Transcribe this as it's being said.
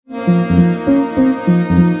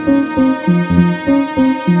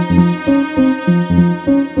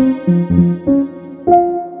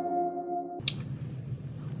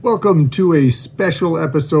Welcome to a special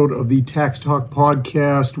episode of the Tax Talk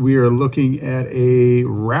podcast. We are looking at a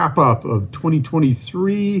wrap-up of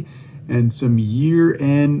 2023 and some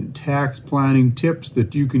year-end tax planning tips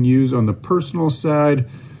that you can use on the personal side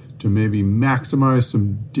to maybe maximize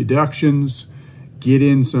some deductions, get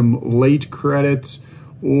in some late credits,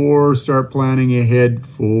 or start planning ahead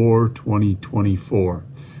for 2024.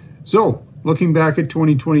 So, looking back at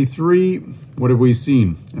 2023, what have we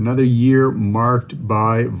seen? Another year marked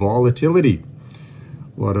by volatility.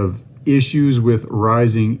 A lot of issues with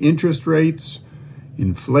rising interest rates,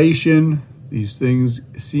 inflation. These things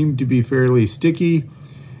seem to be fairly sticky.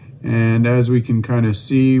 And as we can kind of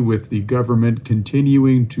see with the government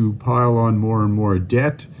continuing to pile on more and more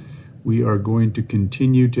debt, we are going to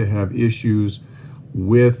continue to have issues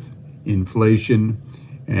with inflation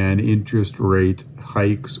and interest rate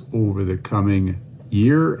hikes over the coming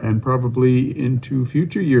year and probably into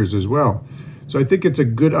future years as well. So I think it's a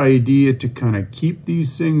good idea to kind of keep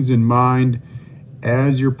these things in mind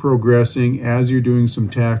as you're progressing, as you're doing some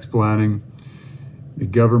tax planning. The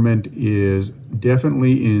government is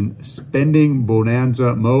definitely in spending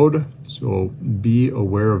bonanza mode, so be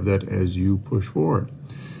aware of that as you push forward.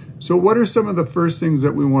 So what are some of the first things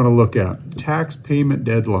that we want to look at? Tax payment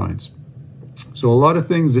deadlines. So a lot of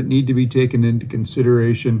things that need to be taken into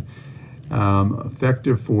consideration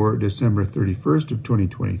effective for December 31st of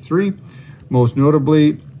 2023. Most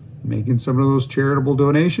notably, making some of those charitable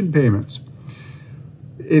donation payments.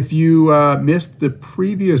 If you missed the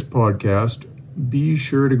previous podcast, be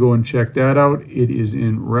sure to go and check that out. It is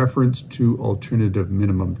in reference to alternative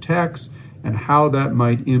minimum tax and how that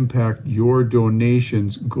might impact your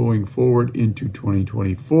donations going forward into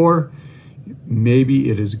 2024. Maybe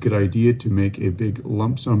it is a good idea to make a big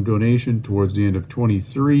lump sum donation towards the end of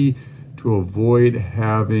 23 to avoid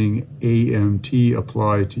having AMT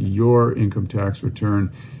apply to your income tax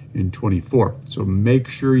return in 24. So make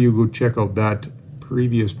sure you go check out that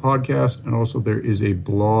previous podcast, and also there is a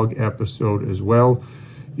blog episode as well.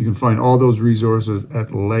 You can find all those resources at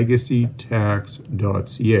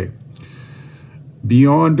legacytax.ca.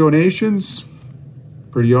 Beyond donations,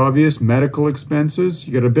 pretty obvious, medical expenses.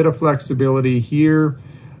 You got a bit of flexibility here.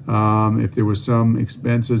 If there were some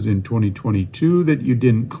expenses in 2022 that you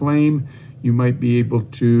didn't claim, you might be able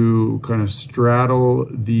to kind of straddle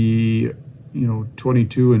the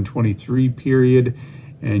 22 and 23 period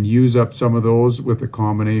and use up some of those with a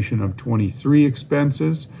combination of 23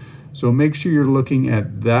 expenses. So make sure you're looking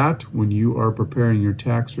at that when you are preparing your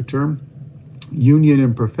tax return. Union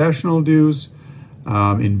and professional dues,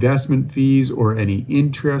 investment fees, or any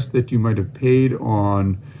interest that you might have paid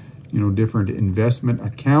on different investment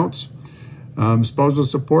accounts. Spousal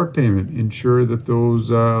support payment. Ensure that those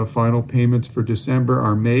final payments for December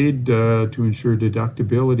are made to ensure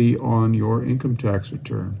deductibility on your income tax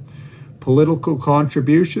return. Political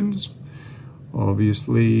contributions.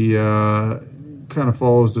 Obviously, kind of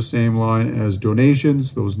follows the same line as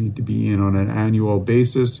donations. Those need to be in on an annual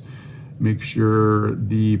basis. Make sure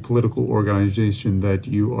the political organization that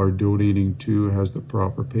you are donating to has the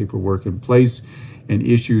proper paperwork in place and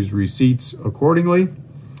issues receipts accordingly.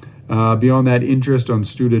 Beyond that, interest on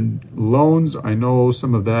student loans. I know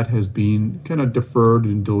some of that has been kind of deferred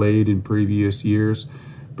and delayed in previous years,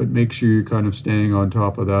 but make sure you're kind of staying on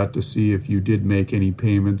top of that to see if you did make any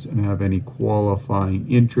payments and have any qualifying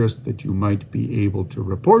interest that you might be able to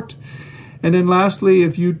report. And then lastly,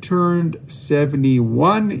 if you turned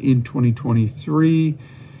 71 in 2023,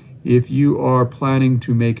 if you are planning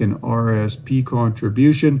to make an RSP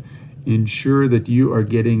contribution, ensure that you are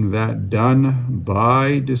getting that done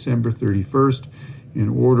by December 31st in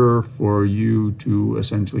order for you to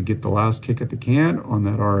essentially get the last kick at the can on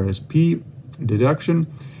that RSP deduction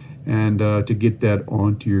and to get that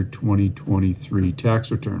onto your 2023 tax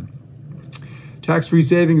return. Tax-free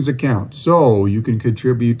savings account. So you can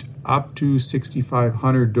contribute up to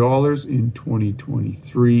 $6,500 in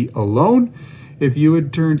 2023 alone. If you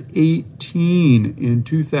had turned 18 in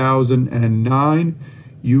 2009,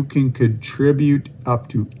 you can contribute up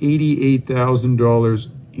to $88,000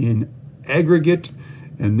 in aggregate,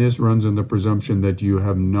 and this runs on the presumption that you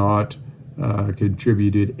have not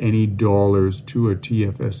contributed any dollars to a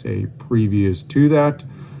TFSA previous to that.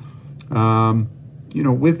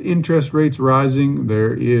 With interest rates rising,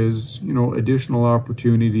 there is, additional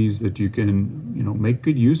opportunities that you can, make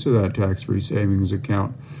good use of that tax-free savings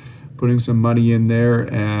account. Putting some money in there,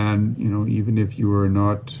 and, even if you are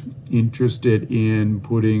not interested in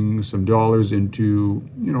putting some dollars into,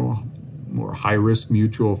 more high-risk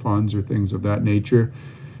mutual funds or things of that nature,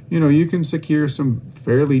 you can secure some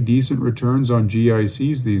fairly decent returns on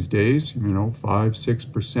GICs these days,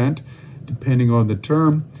 5-6%, depending on the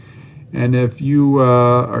term. And if you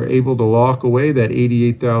are able to lock away that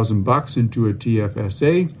 $88,000 into a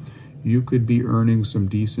TFSA, you could be earning some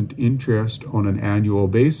decent interest on an annual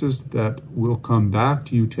basis that will come back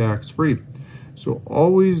to you tax-free. So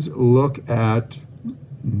always look at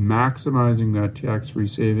maximizing that tax-free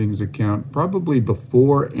savings account probably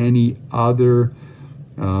before any other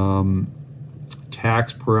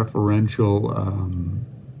tax preferential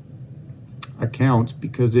accounts,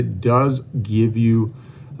 because it does give you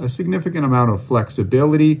a significant amount of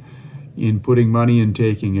flexibility in putting money and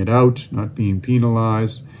taking it out, not being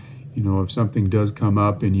penalized. If something does come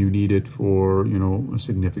up and you need it for, a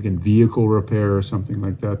significant vehicle repair or something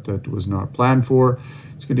like that that was not planned for,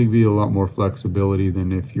 it's going to be a lot more flexibility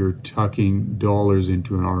than if you're tucking dollars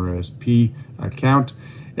into an RSP account.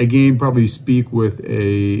 Again, probably speak with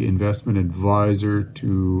a investment advisor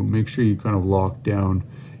to make sure you kind of lock down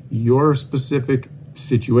your specific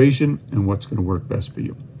situation and what's going to work best for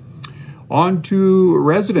you. On to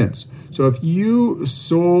residence. So if you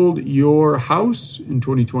sold your house in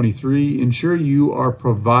 2023, ensure you are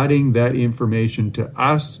providing that information to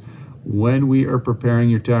us when we are preparing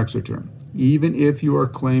your tax return. Even if you are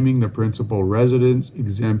claiming the principal residence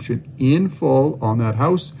exemption in full on that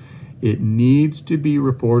house, it needs to be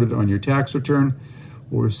reported on your tax return,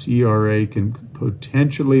 or CRA can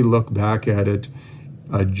potentially look back at it,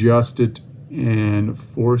 adjust it, and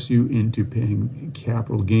force you into paying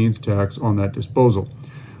capital gains tax on that disposal.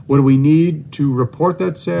 What do we need to report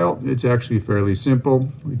that sale? It's actually fairly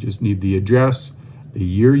simple. We just need the address, the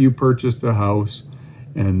year you purchased the house,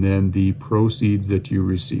 and then the proceeds that you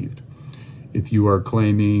received. If you are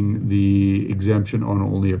claiming the exemption on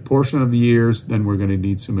only a portion of the years, then we're going to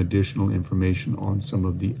need some additional information on some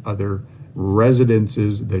of the other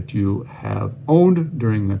residences that you have owned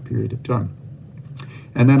during that period of time.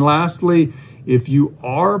 And then lastly, if you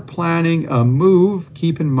are planning a move,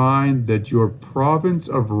 keep in mind that your province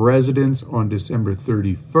of residence on December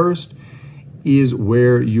 31st is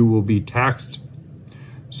where you will be taxed.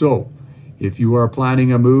 So if you are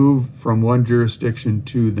planning a move from one jurisdiction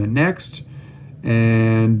to the next,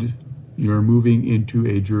 and you're moving into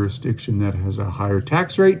a jurisdiction that has a higher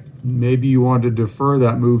tax rate, maybe you want to defer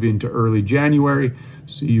that move into early January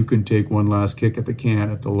so you can take one last kick at the can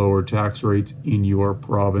at the lower tax rates in your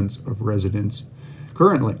province of residence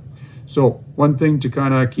currently. So one thing to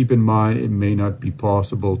kind of keep in mind, it may not be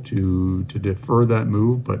possible to defer that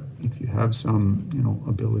move, but if you have some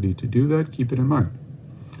ability to do that, keep it in mind.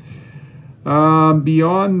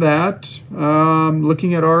 Beyond that,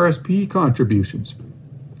 looking at RSP contributions.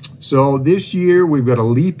 So this year, we've got a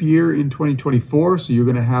leap year in 2024, so you're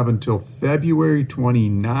going to have until February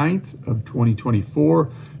 29th of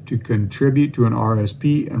 2024 to contribute to an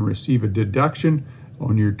RSP and receive a deduction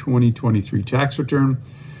on your 2023 tax return.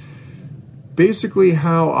 Basically,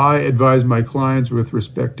 how I advise my clients with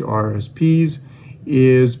respect to RSPs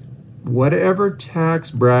is whatever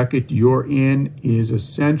tax bracket you're in is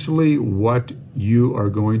essentially what you are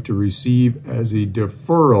going to receive as a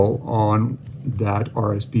deferral on that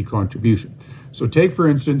RSP contribution. So take, for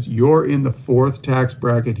instance, you're in the 4th tax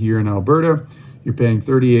bracket here in Alberta, you're paying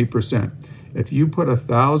 38%. If you put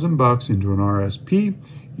 $1,000 into an RSP,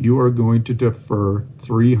 you are going to defer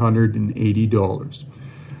 $380.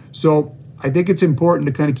 So I think it's important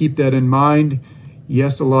to kind of keep that in mind.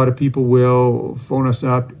 Yes, a lot of people will phone us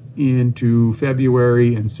up into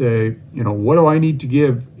February and say, what do I need to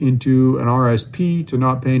give into an RSP to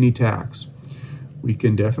not pay any tax? We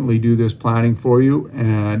can definitely do this planning for you,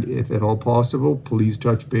 and if at all possible, please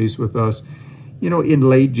touch base with us, in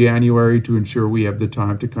late January to ensure we have the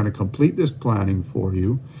time to kind of complete this planning for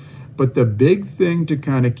you. But the big thing to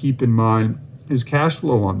kind of keep in mind is cash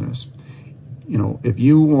flow on this. If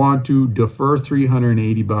you want to defer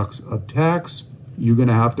 $380 of tax, you're going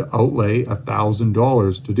to have to outlay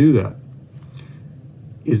 $1,000 to do that.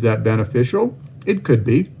 Is that beneficial? It could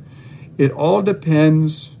be. It all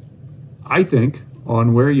depends, I think,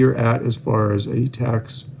 on where you're at as far as a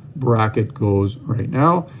tax bracket goes right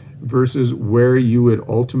now versus where you would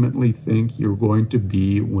ultimately think you're going to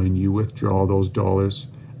be when you withdraw those dollars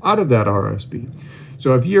out of that RSP.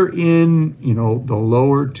 So if you're in, the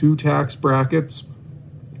lower 2 tax brackets,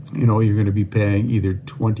 you're going to be paying either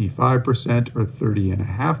 25% or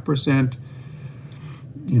 30.5%.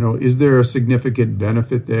 Is there a significant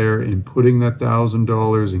benefit there in putting that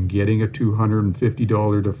 $1,000 and getting a $250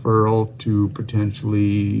 deferral to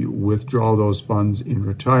potentially withdraw those funds in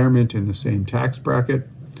retirement in the same tax bracket?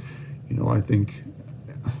 I think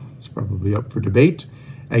it's probably up for debate.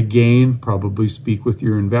 Again, probably speak with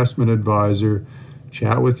your investment advisor,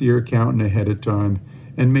 chat with your accountant ahead of time,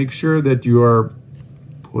 and make sure that you are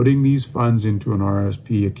putting these funds into an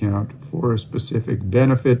RSP account for a specific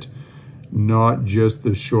benefit, not just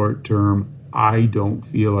the short term, I don't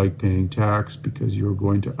feel like paying tax, because you're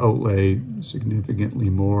going to outlay significantly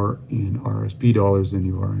more in RSP dollars than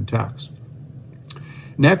you are in tax.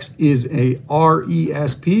 Next is a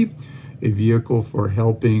RESP, a vehicle for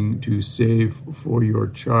helping to save for your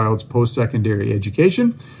child's post-secondary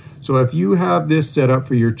education. So if you have this set up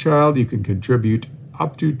for your child, you can contribute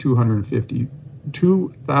up to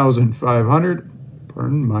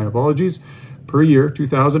 $2,500 per year,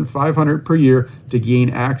 $2,500 per year, to gain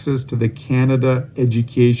access to the Canada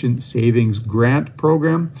Education Savings Grant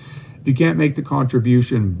Program. If you can't make the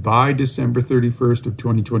contribution by December 31st of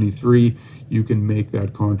 2023, you can make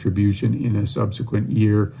that contribution in a subsequent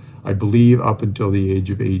year, I believe up until the age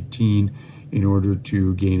of 18, in order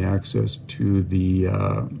to gain access to the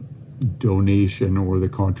donation or the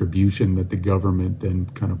contribution that the government then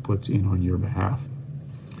kind of puts in on your behalf.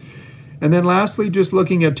 And then lastly, just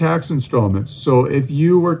looking at tax installments. So if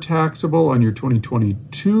you were taxable on your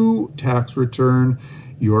 2022 tax return,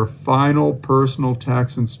 your final personal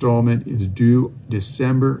tax installment is due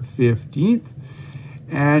December 15th.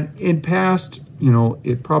 And in past,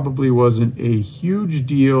 it probably wasn't a huge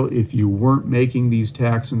deal if you weren't making these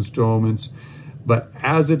tax installments. But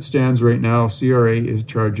as it stands right now, CRA is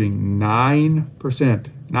charging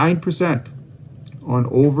 9% on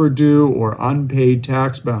overdue or unpaid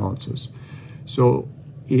tax balances. So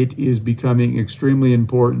it is becoming extremely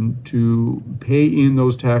important to pay in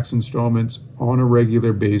those tax installments on a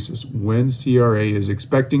regular basis when CRA is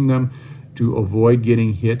expecting them, to avoid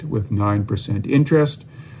getting hit with 9% interest.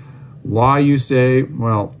 Why, you say?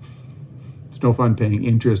 Well, it's no fun paying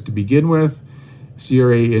interest to begin with.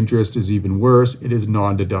 CRA interest is even worse. It is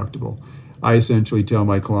non-deductible. I essentially tell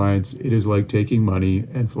my clients it is like taking money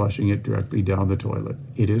and flushing it directly down the toilet.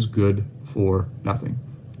 It is good for nothing.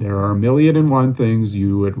 There are a million and one things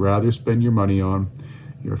you would rather spend your money on,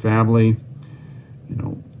 your family,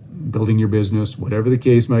 building your business, whatever the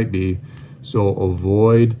case might be. So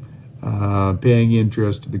avoid paying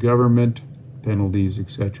interest to the government, penalties,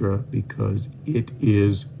 etc., because it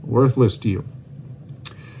is worthless to you.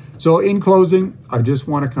 So in closing, I just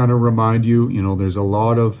want to kind of remind you, there's a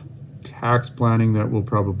lot of tax planning that will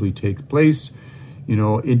probably take place,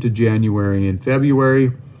 into January and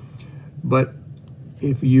February. But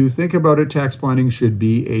if you think about it, tax planning should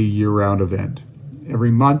be a year-round event.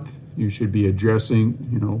 Every month, you should be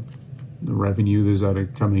addressing, the revenue that are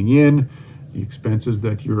coming in, the expenses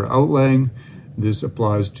that you're outlaying. This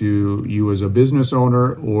applies to you as a business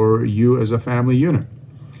owner or you as a family unit.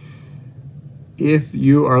 If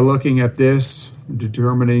you are looking at this,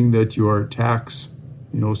 determining that your tax,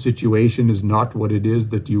 situation is not what it is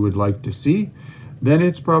that you would like to see, then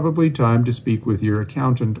it's probably time to speak with your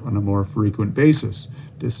accountant on a more frequent basis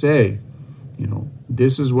to say,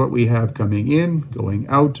 this is what we have coming in, going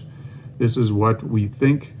out. This is what we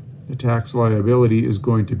think the tax liability is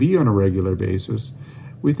going to be on a regular basis.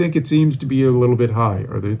 We think it seems to be a little bit high.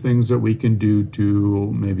 Are there things that we can do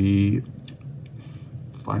to maybe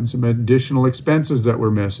find some additional expenses that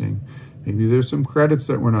we're missing? Maybe there's some credits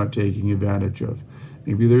that we're not taking advantage of.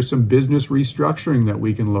 Maybe there's some business restructuring that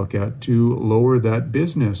we can look at to lower that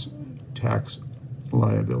business tax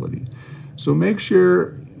liability. So make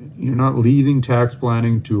sure you're not leaving tax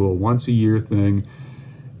planning to a once-a-year thing,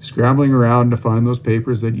 scrambling around to find those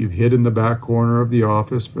papers that you've hid in the back corner of the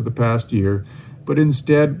office for the past year, but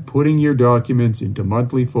instead putting your documents into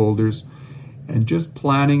monthly folders and just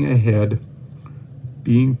planning ahead,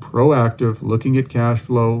 being proactive, looking at cash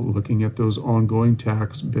flow, looking at those ongoing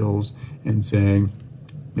tax bills, and saying,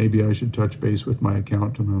 maybe I should touch base with my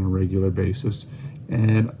accountant on a regular basis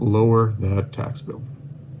and lower that tax bill.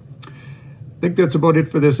 I think that's about it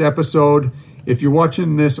for this episode. If you're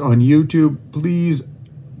watching this on YouTube, please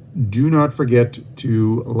do not forget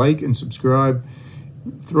to like and subscribe.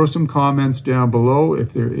 Throw some comments down below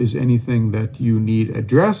if there is anything that you need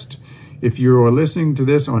addressed. If you're listening to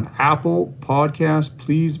this on Apple Podcasts,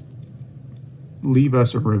 please leave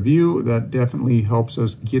us a review. That definitely helps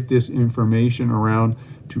us get this information around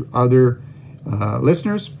to other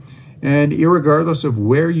listeners. And irregardless of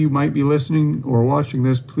where you might be listening or watching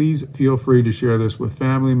this, please feel free to share this with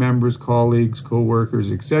family members, colleagues, co-workers,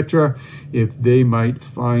 etc., if they might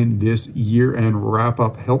find this year-end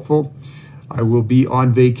wrap-up helpful. I will be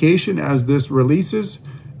on vacation as this releases,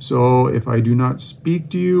 so if I do not speak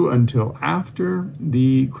to you until after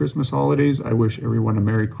the Christmas holidays, I wish everyone a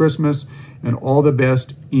Merry Christmas and all the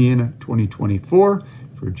best in 2024.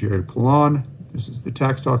 For Jared Pilon, this is the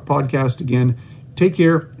Tax Talk Podcast again. Take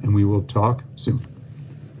care, and we will talk soon.